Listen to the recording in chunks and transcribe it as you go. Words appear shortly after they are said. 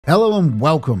Hello and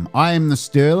welcome, I am the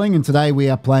Sterling and today we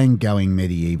are playing Going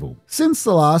Medieval. Since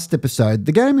the last episode,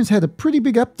 the game has had a pretty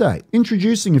big update,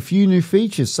 introducing a few new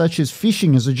features such as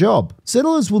fishing as a job.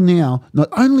 Settlers will now not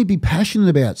only be passionate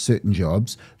about certain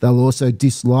jobs, they'll also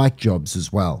dislike jobs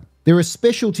as well. There are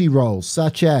specialty roles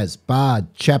such as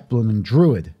Bard, Chaplain and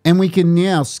Druid, and we can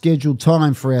now schedule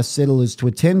time for our settlers to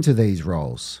attend to these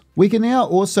roles. We can now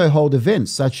also hold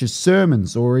events such as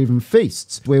sermons or even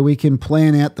feasts, where we can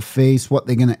plan out the feast, what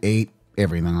they're going to eat,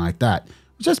 everything like that,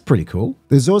 which is pretty cool.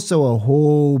 There's also a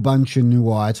whole bunch of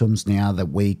new items now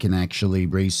that we can actually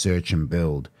research and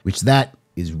build, which that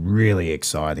is really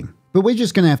exciting. But we're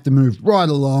just going to have to move right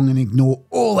along and ignore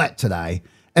all that today.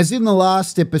 As in the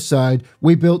last episode,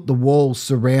 we built the walls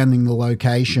surrounding the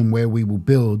location where we will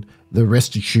build the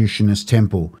Restitutionist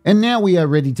temple. And now we are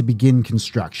ready to begin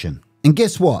construction. And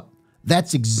guess what?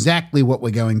 That's exactly what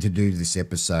we're going to do this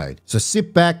episode. So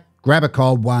sit back, grab a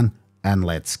cold one, and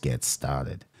let's get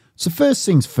started. So first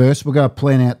things first, we're going to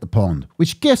plan out the pond,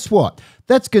 which guess what?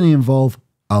 That's going to involve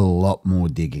a lot more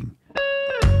digging.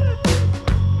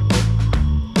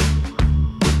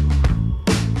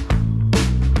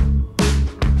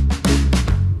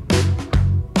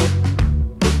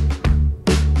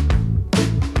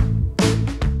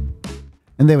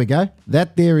 And there we go.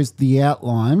 That there is the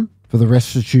outline for the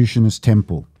Restitutionist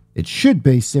temple. It should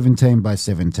be 17 by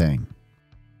 17.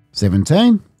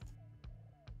 17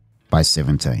 by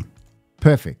 17.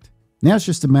 Perfect. Now it's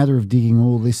just a matter of digging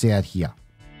all this out here.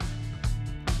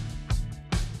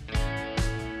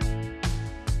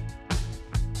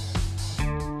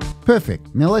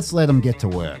 Perfect. Now let's let them get to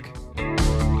work.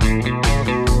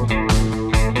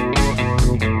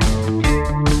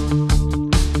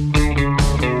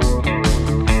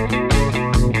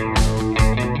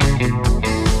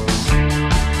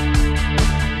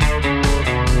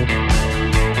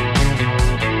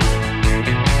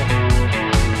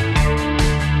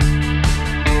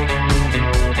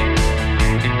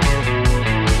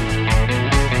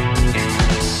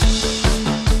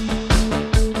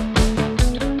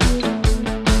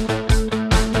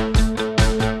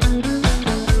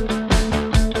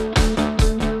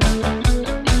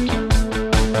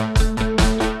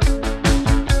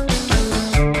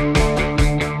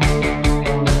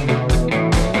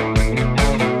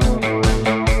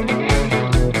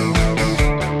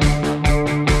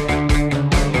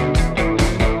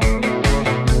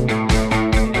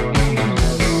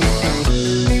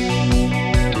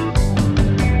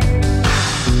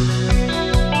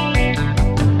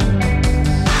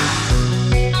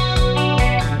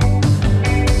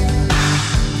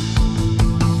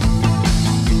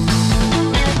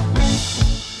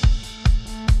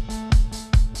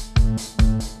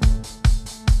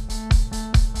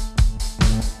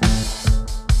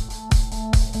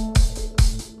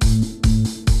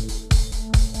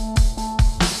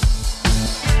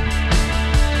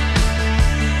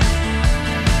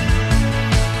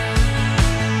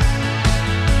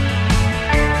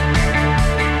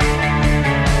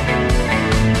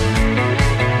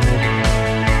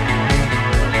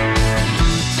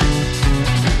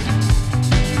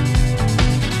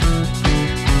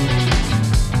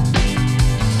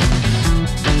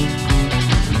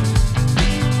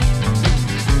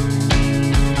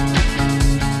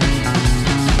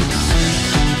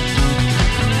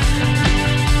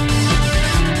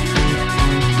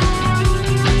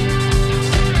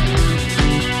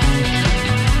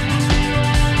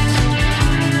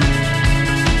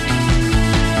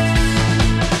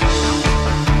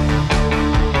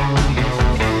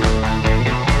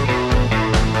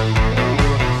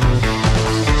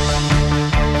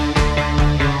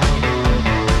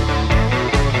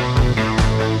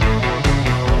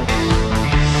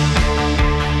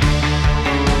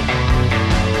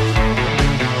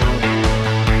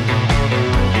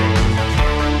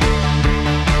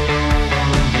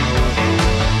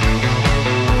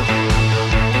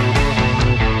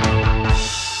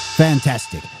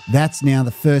 Fantastic. That's now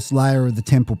the first layer of the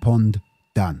temple pond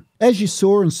done. As you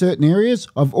saw in certain areas,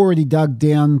 I've already dug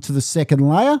down to the second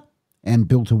layer and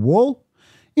built a wall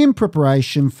in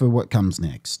preparation for what comes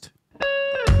next.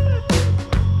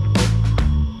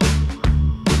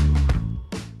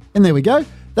 And there we go.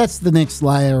 That's the next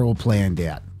layer all planned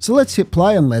out. So let's hit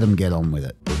play and let them get on with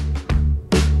it.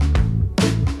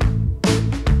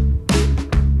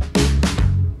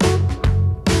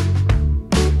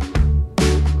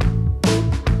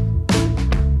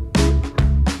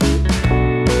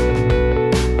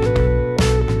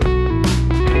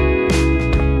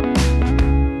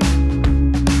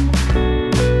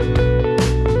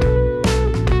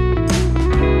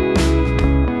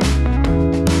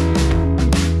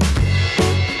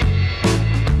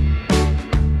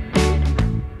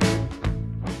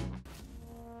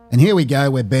 And here we go,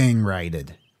 we're being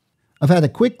raided. I've had a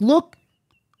quick look.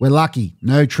 We're lucky,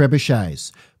 no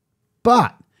trebuchets.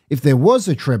 But if there was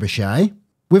a trebuchet,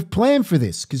 we've planned for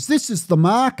this, because this is the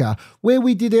marker where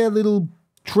we did our little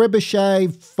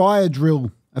trebuchet fire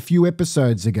drill a few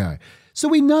episodes ago. So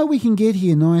we know we can get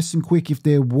here nice and quick if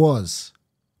there was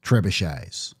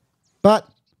trebuchets. But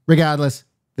regardless,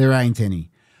 there ain't any.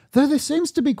 Though there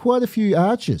seems to be quite a few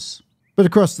archers. But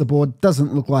across the board,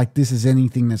 doesn't look like this is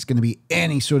anything that's going to be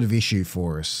any sort of issue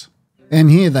for us.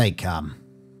 And here they come.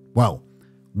 Well,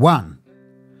 one.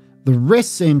 The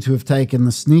rest seem to have taken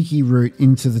the sneaky route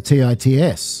into the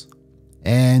TITS.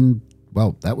 And,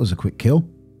 well, that was a quick kill.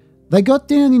 They got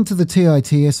down into the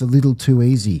TITS a little too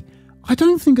easy. I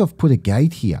don't think I've put a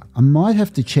gate here. I might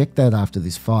have to check that after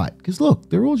this fight. Because look,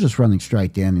 they're all just running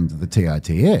straight down into the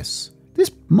TITS.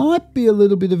 This might be a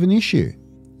little bit of an issue.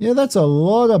 Yeah, that's a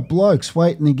lot of blokes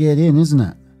waiting to get in, isn't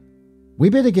it? We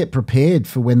better get prepared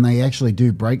for when they actually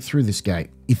do break through this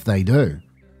gate, if they do.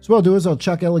 So what I'll do is I'll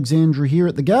chuck Alexandra here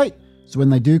at the gate, so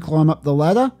when they do climb up the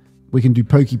ladder, we can do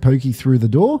pokey through the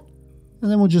door,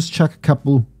 and then we'll just chuck a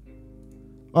couple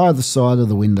either side of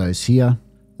the windows here.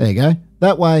 There you go.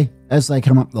 That way, as they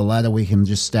come up the ladder, we can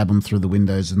just stab them through the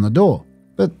windows and the door.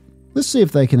 But let's see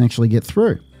if they can actually get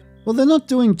through. Well, they're not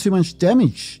doing too much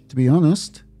damage, to be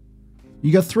honest.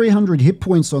 You got 300 hit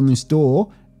points on this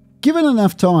door. Given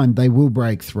enough time, they will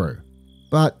break through.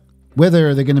 But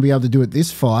whether they're going to be able to do it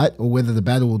this fight or whether the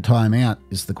battle will time out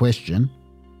is the question.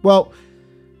 Well,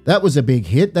 that was a big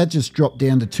hit. That just dropped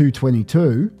down to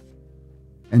 222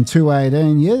 and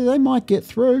 218. Yeah, they might get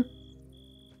through.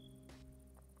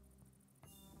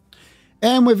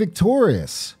 And we're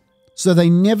victorious. So they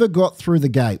never got through the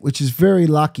gate, which is very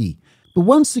lucky. But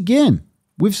once again,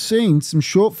 we've seen some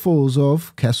shortfalls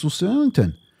of Castle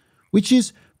Sterlington, which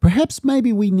is perhaps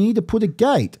maybe we need to put a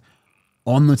gate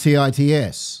on the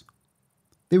TITS.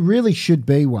 There really should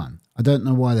be one. I don't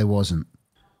know why there wasn't.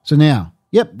 So now,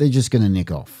 yep, they're just going to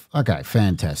nick off. Okay,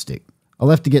 fantastic. I'll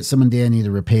have to get someone down here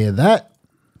to repair that.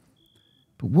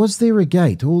 But was there a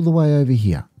gate all the way over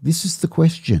here? This is the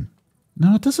question.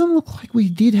 No, it doesn't look like we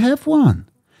did have one.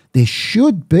 There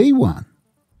should be one.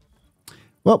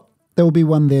 Well, there will be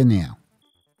one there now.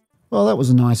 Well, that was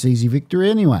a nice easy victory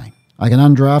anyway. I can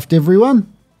undraft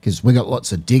everyone because we got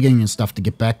lots of digging and stuff to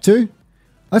get back to.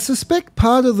 I suspect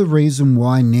part of the reason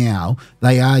why now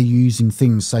they are using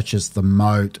things such as the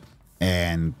moat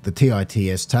and the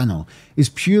TITS tunnel is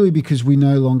purely because we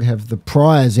no longer have the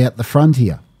priors out the front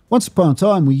here. Once upon a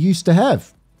time, we used to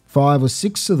have 5 or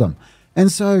 6 of them. And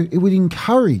so it would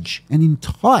encourage and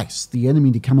entice the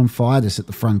enemy to come and fight us at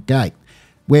the front gate,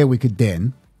 where we could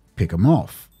then pick them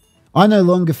off. I no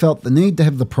longer felt the need to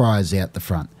have the priors out the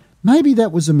front. Maybe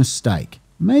that was a mistake.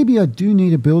 Maybe I do need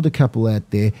to build a couple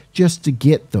out there just to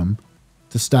get them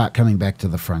to start coming back to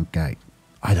the front gate.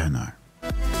 I don't know.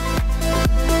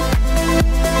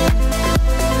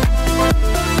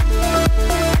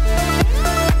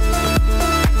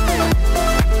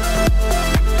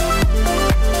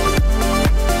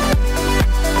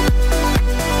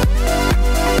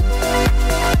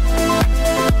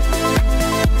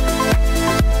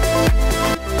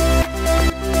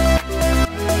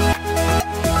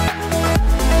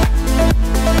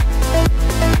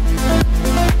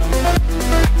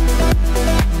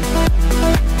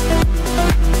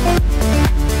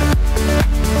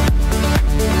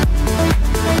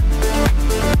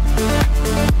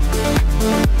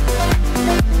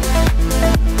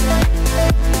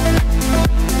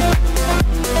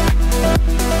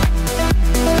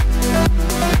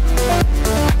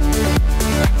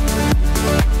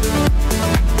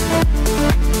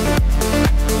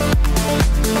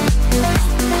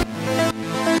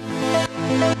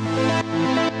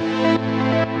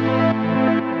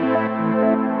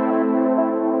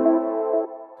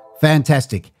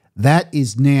 Fantastic. That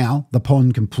is now the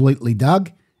pond completely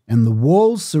dug and the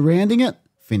walls surrounding it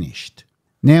finished.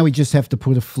 Now we just have to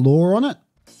put a floor on it.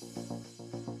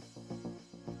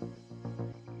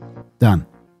 Done.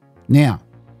 Now,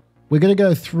 we're going to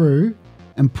go through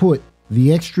and put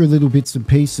the extra little bits and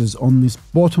pieces on this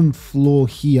bottom floor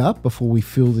here before we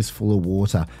fill this full of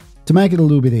water to make it a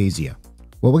little bit easier.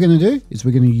 What we're going to do is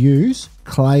we're going to use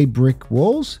clay brick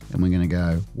walls and we're going to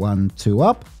go 1, 2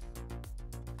 up.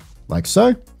 Like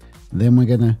so. Then we're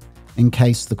going to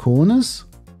encase the corners.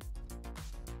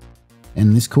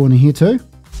 And this corner here too.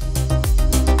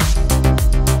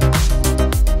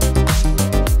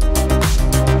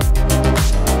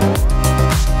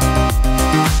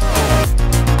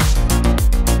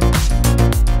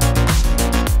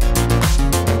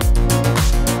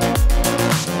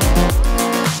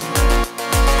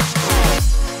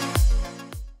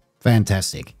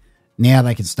 Fantastic. Now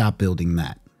they can start building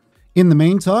that. In the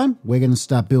meantime, we're going to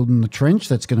start building the trench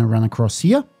that's going to run across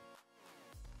here.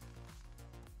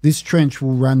 This trench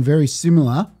will run very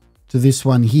similar to this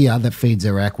one here that feeds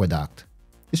our aqueduct.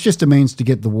 It's just a means to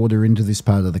get the water into this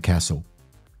part of the castle.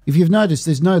 If you've noticed,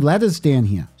 there's no ladders down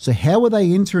here. So how are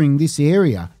they entering this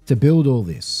area to build all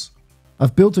this?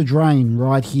 I've built a drain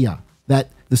right here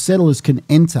that the settlers can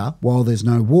enter while there's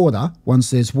no water.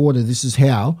 Once there's water, this is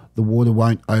how the water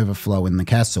won't overflow in the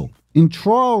castle. In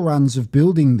trial runs of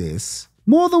building this,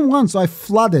 more than once I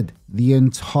flooded the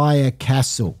entire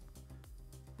castle.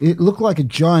 It looked like a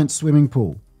giant swimming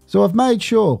pool. So I've made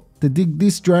sure to dig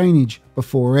this drainage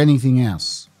before anything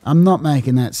else. I'm not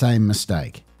making that same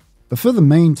mistake. But for the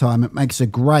meantime, it makes a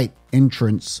great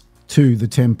entrance to the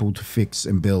temple to fix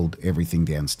and build everything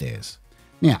downstairs.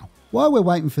 Now, while we're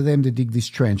waiting for them to dig this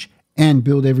trench and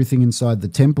build everything inside the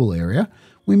temple area,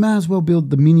 we may as well build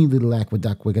the mini little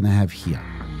aqueduct we're going to have here.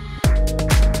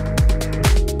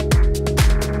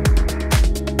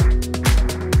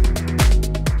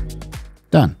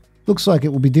 Done. Looks like it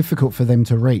will be difficult for them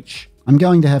to reach. I'm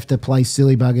going to have to play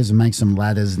silly buggers and make some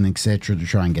ladders and etc. to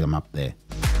try and get them up there.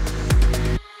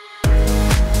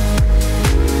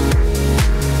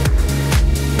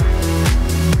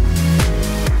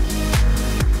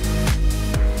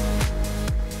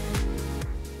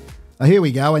 Oh, here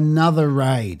we go, another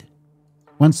raid.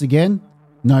 Once again,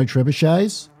 no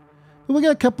trebuchets. But we got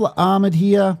a couple of armoured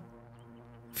here, a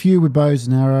few with bows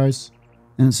and arrows.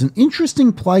 And it's an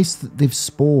interesting place that they've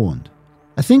spawned.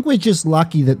 I think we're just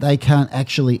lucky that they can't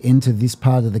actually enter this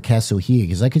part of the castle here,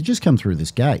 because they could just come through this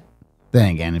gate.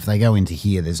 Then again, if they go into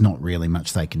here, there's not really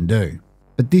much they can do.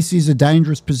 But this is a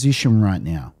dangerous position right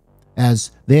now,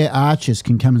 as their archers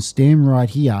can come and stand right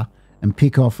here and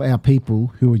pick off our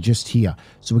people who are just here.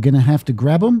 So we're going to have to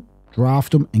grab them,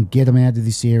 draft them, and get them out of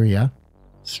this area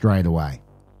straight away.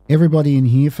 Everybody in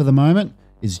here for the moment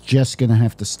is just going to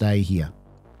have to stay here.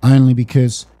 Only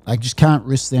because I just can't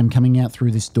risk them coming out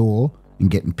through this door and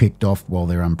getting picked off while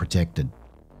they're unprotected.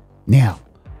 Now,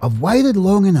 I've waited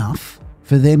long enough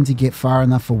for them to get far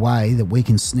enough away that we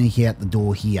can sneak out the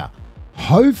door here.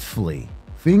 Hopefully,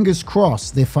 fingers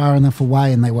crossed, they're far enough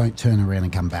away and they won't turn around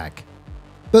and come back.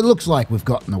 But it looks like we've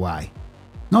gotten away.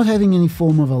 Not having any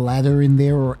form of a ladder in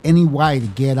there or any way to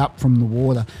get up from the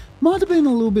water might have been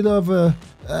a little bit of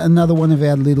another one of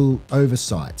our little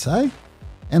oversights, eh?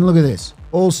 And look at this,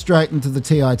 all straight into the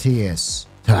TITS.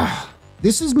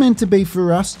 This is meant to be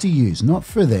for us to use, not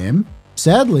for them.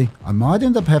 Sadly, I might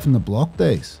end up having to block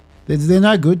these. They're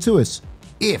no good to us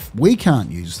if we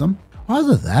can't use them.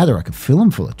 Either that or I could fill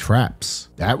them full of traps.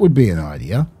 That would be an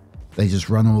idea. They just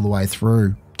run all the way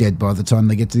through, dead by the time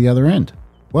they get to the other end.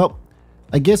 Well,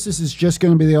 I guess this is just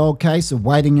going to be the old case of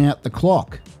waiting out the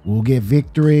clock. We'll get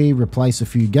victory, replace a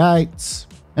few gates,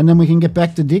 and then we can get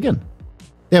back to digging.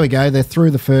 There we go, they're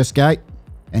through the first gate,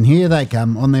 and here they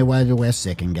come on their way to our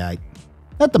second gate.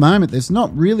 At the moment, there's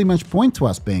not really much point to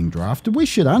us being drafted. We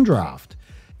should undraft.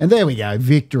 And there we go,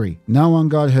 victory. No one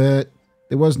got hurt.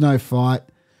 There was no fight.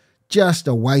 Just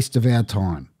a waste of our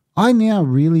time. I now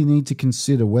really need to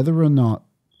consider whether or not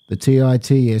the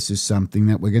TITS is something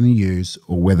that we're going to use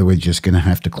or whether we're just going to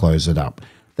have to close it up.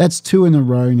 That's 2 in a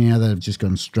row now that have just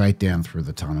gone straight down through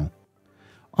the tunnel.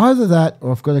 Either that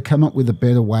or I've got to come up with a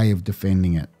better way of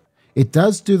defending it. It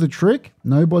does do the trick.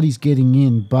 Nobody's getting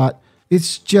in, but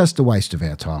it's just a waste of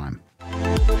our time.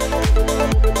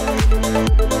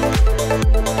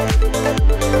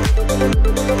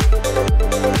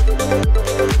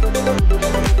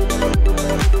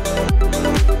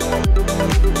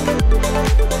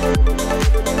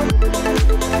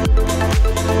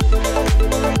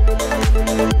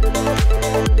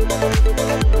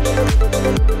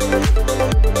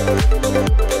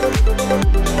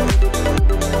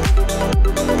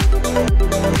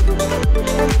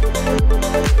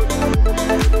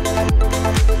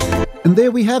 And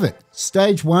there we have it.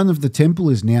 Stage 1 of the temple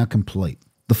is now complete.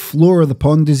 The floor of the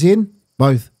pond is in.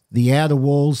 Both the outer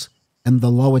walls and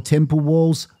the lower temple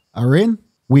walls are in.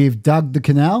 We've dug the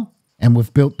canal and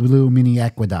we've built the little mini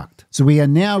aqueduct. So we are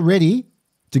now ready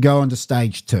to go on to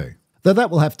stage 2. Though that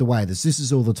will have to wait, as this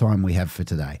is all the time we have for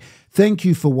today. Thank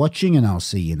you for watching, and I'll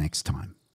see you next time.